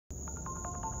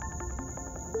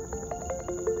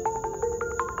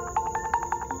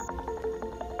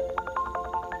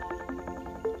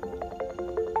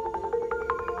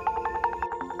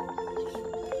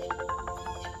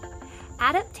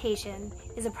adaptation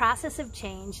is a process of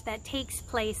change that takes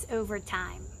place over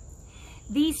time.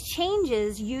 These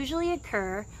changes usually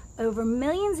occur over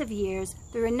millions of years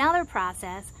through another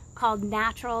process called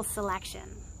natural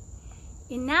selection.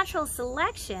 In natural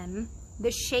selection,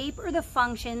 the shape or the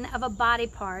function of a body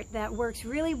part that works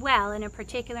really well in a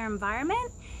particular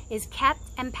environment is kept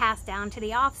and passed down to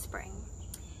the offspring.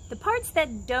 The parts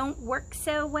that don't work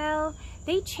so well,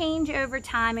 they change over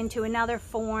time into another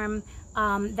form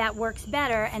that works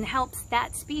better and helps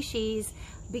that species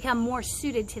become more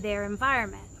suited to their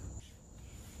environment.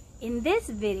 In this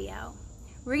video,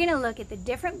 we're going to look at the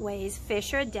different ways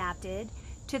fish are adapted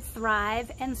to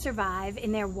thrive and survive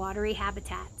in their watery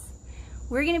habitats.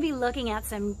 We're going to be looking at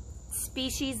some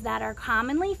species that are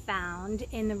commonly found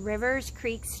in the rivers,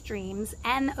 creeks, streams,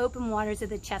 and the open waters of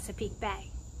the Chesapeake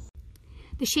Bay.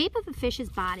 The shape of a fish's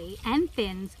body and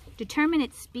fins determine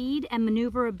its speed and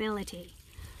maneuverability.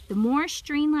 The more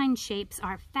streamlined shapes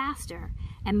are faster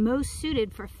and most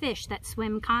suited for fish that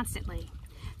swim constantly.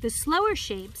 The slower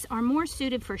shapes are more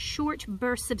suited for short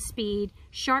bursts of speed,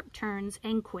 sharp turns,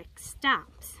 and quick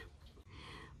stops.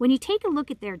 When you take a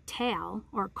look at their tail,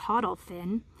 or caudal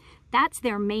fin, that's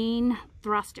their main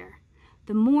thruster.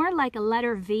 The more like a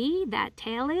letter V that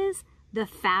tail is, the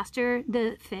faster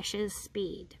the fish's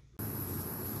speed.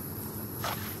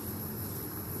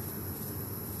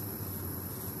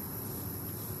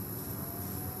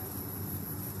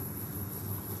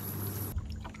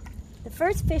 The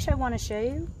first fish I want to show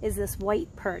you is this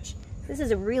white perch. This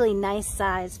is a really nice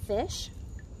sized fish.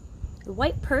 The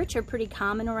white perch are pretty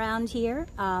common around here.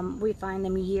 We find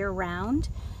them year round.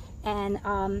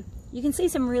 And you can see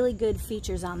some really good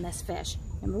features on this fish.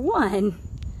 Number one,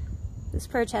 this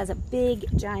perch has a big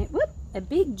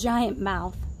giant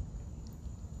mouth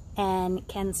and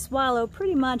can swallow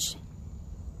pretty much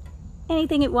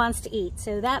anything it wants to eat.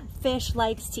 So that fish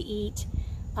likes to eat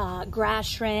grass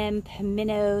shrimp,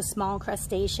 minnows, small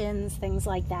crustaceans, things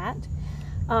like that.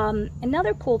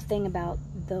 Another cool thing about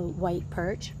the white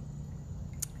perch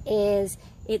is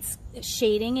its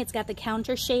shading. It's got the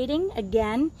counter shading.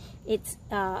 Again, it's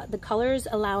the colors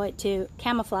allow it to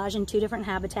camouflage in two different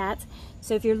habitats.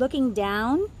 So if you're looking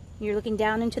down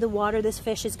into the water, this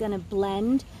fish is going to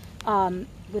blend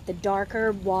with the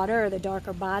darker water or the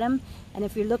darker bottom. And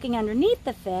if you're looking underneath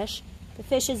the fish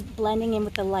is blending in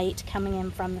with the light coming in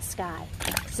from the sky.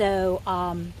 So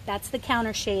that's the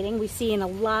counter shading we see in a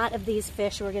lot of these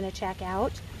fish we're going to check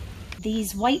out.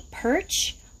 These white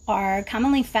perch are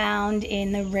commonly found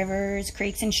in the rivers,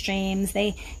 creeks, and streams.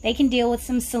 They can deal with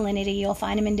some salinity. You'll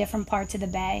find them in different parts of the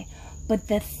bay. But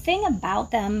the thing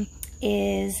about them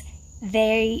is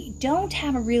they don't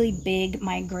have a really big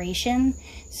migration,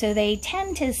 so they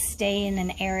tend to stay in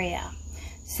an area.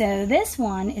 So this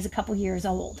one is a couple years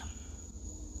old.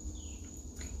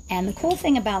 And the cool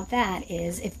thing about that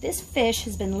is if this fish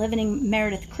has been living in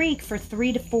Meredith Creek for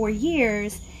 3 to 4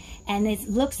 years and it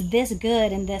looks this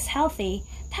good and this healthy,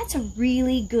 that's a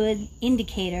really good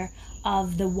indicator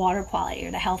of the water quality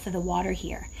or the health of the water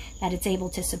here, that it's able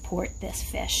to support this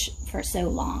fish for so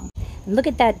long. And look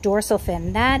at that dorsal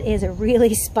fin. That is a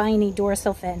really spiny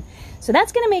dorsal fin. So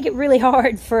that's going to make it really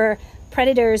hard for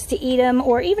predators to eat them,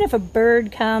 or even if a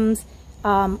bird comes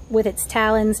with its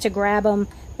talons to grab them,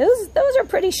 those are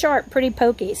pretty sharp, pretty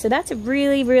pokey. So that's a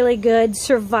really, really good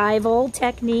survival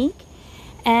technique.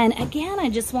 And again,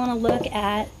 I just want to look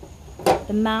at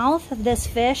the mouth of this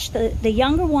fish. The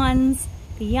younger ones,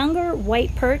 the younger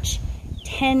white perch,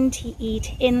 tend to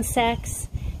eat insects,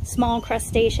 small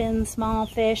crustaceans, small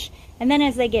fish. And then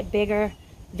as they get bigger,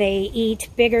 they eat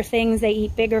bigger things. They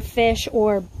eat bigger fish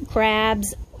or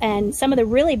crabs. And some of the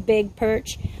really big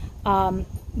perch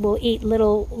will eat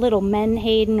little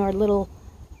menhaden or little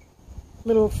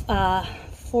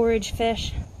forage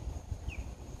fish.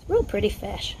 It's a real pretty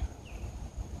fish.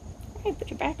 All right, put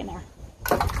your back in there.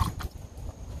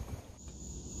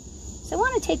 So I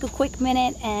want to take a quick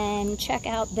minute and check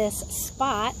out this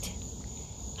spot.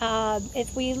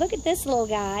 If we look at this little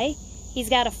guy, he's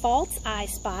got a false eye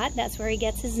spot. That's where he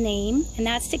gets his name, and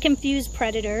that's to confuse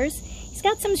predators. He's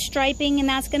got some striping, and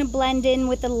that's going to blend in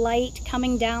with the light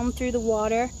coming down through the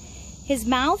water. His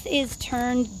mouth is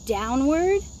turned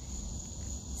downward,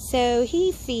 so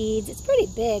he feeds. It's pretty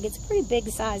big. It's a pretty big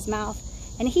sized mouth.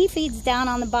 And he feeds down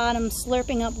on the bottom,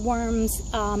 slurping up worms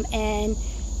and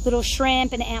little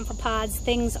shrimp and amphipods,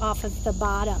 things off of the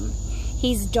bottom.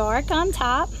 He's dark on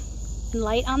top and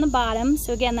light on the bottom.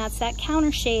 So again, that's that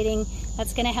counter shading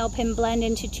that's going to help him blend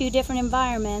into two different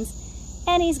environments.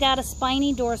 And he's got a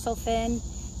spiny dorsal fin,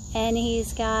 and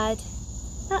he's got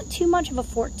not too much of a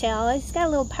forked tail. He's got a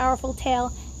little powerful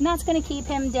tail, and that's going to keep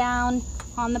him down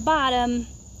on the bottom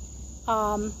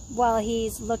while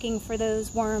he's looking for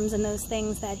those worms and those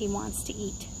things that he wants to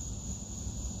eat.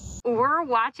 We're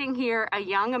watching here a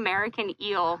young American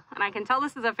eel, and I can tell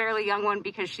this is a fairly young one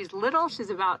because she's little.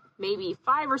 She's about maybe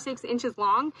 5 or 6 inches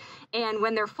long, and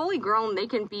when they're fully grown, they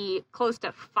can be close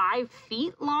to 5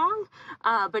 feet long.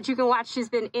 But you can watch, she's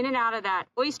been in and out of that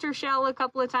oyster shell a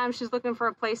couple of times. She's looking for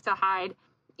a place to hide.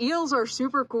 Eels are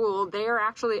super cool. They are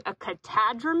actually a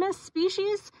catadromous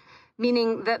species,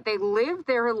 meaning that they live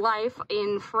their life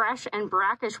in fresh and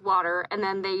brackish water, and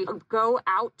then they go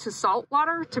out to salt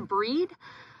water to breed.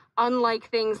 Unlike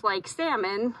things like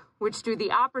salmon, which do the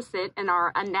opposite and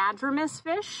are anadromous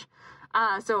fish.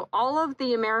 So all of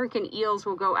the American eels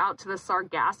will go out to the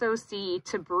Sargasso Sea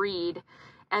to breed,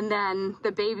 and then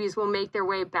the babies will make their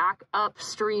way back up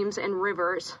streams and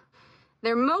rivers.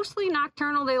 They're mostly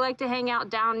nocturnal. They like to hang out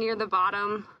down near the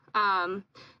bottom.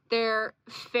 They're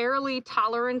fairly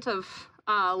tolerant of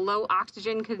low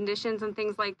oxygen conditions and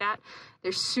things like that.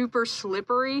 They're super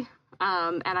slippery,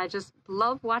 and I just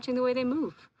love watching the way they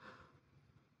move.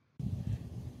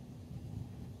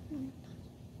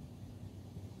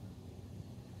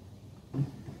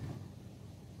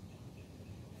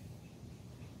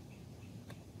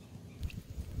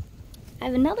 I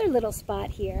have another little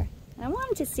spot here, and I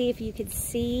wanted to see if you could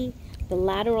see the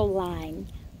lateral line.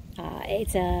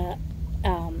 It's a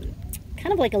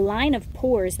kind of like a line of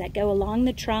pores that go along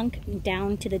the trunk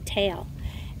down to the tail,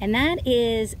 and that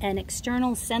is an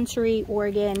external sensory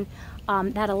organ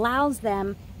that allows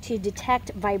them to detect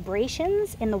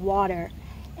vibrations in the water,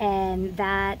 and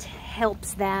that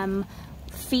helps them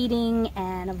feeding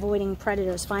and avoiding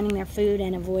predators, finding their food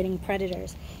and avoiding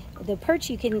predators. The perch,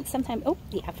 you can sometimes, oh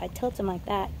yeah, if I tilt them like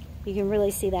that, you can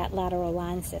really see that lateral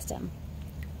line system.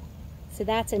 So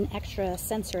that's an extra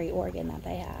sensory organ that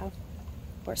they have,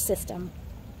 or system.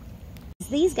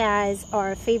 These guys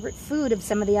are a favorite food of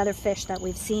some of the other fish that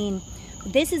we've seen.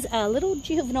 This is a little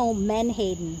juvenile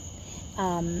menhaden.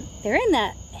 They're in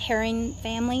the herring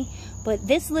family, but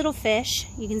this little fish,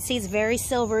 you can see it's very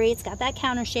silvery. It's got that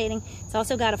counter shading. It's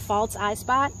also got a false eye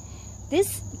spot.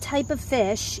 This type of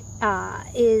fish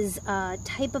is a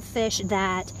type of fish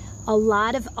that a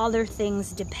lot of other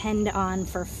things depend on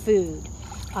for food.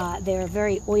 They're a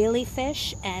very oily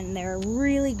fish, and they're a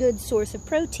really good source of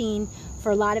protein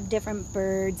for a lot of different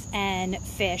birds and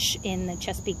fish in the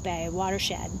Chesapeake Bay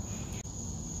watershed.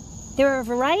 There are a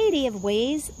variety of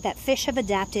ways that fish have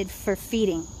adapted for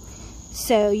feeding.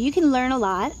 So you can learn a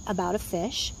lot about a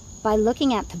fish by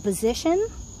looking at the position,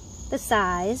 the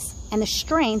size, and the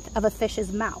strength of a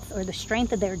fish's mouth, or the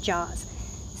strength of their jaws.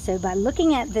 So by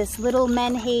looking at this little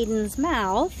menhaden's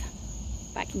mouth,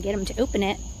 if I can get him to open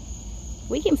it,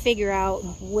 we can figure out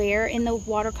where in the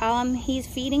water column he's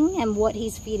feeding and what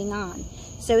he's feeding on.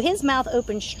 So his mouth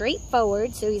opens straight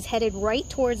forward, so he's headed right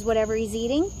towards whatever he's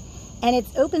eating, and it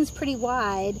opens pretty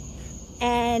wide,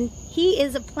 and he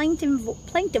is a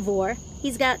planktivore.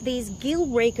 He's got these gill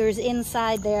rakers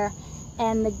inside there,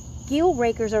 and the gill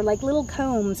rakers are like little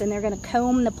combs, and they're going to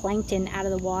comb the plankton out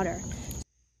of the water.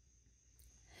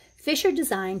 Fish are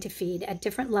designed to feed at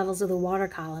different levels of the water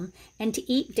column and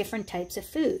to eat different types of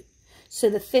food. So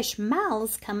the fish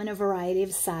mouths come in a variety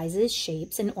of sizes,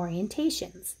 shapes, and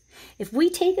orientations. If we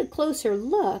take a closer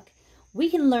look, we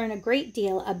can learn a great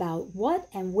deal about what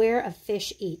and where a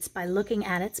fish eats by looking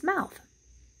at its mouth.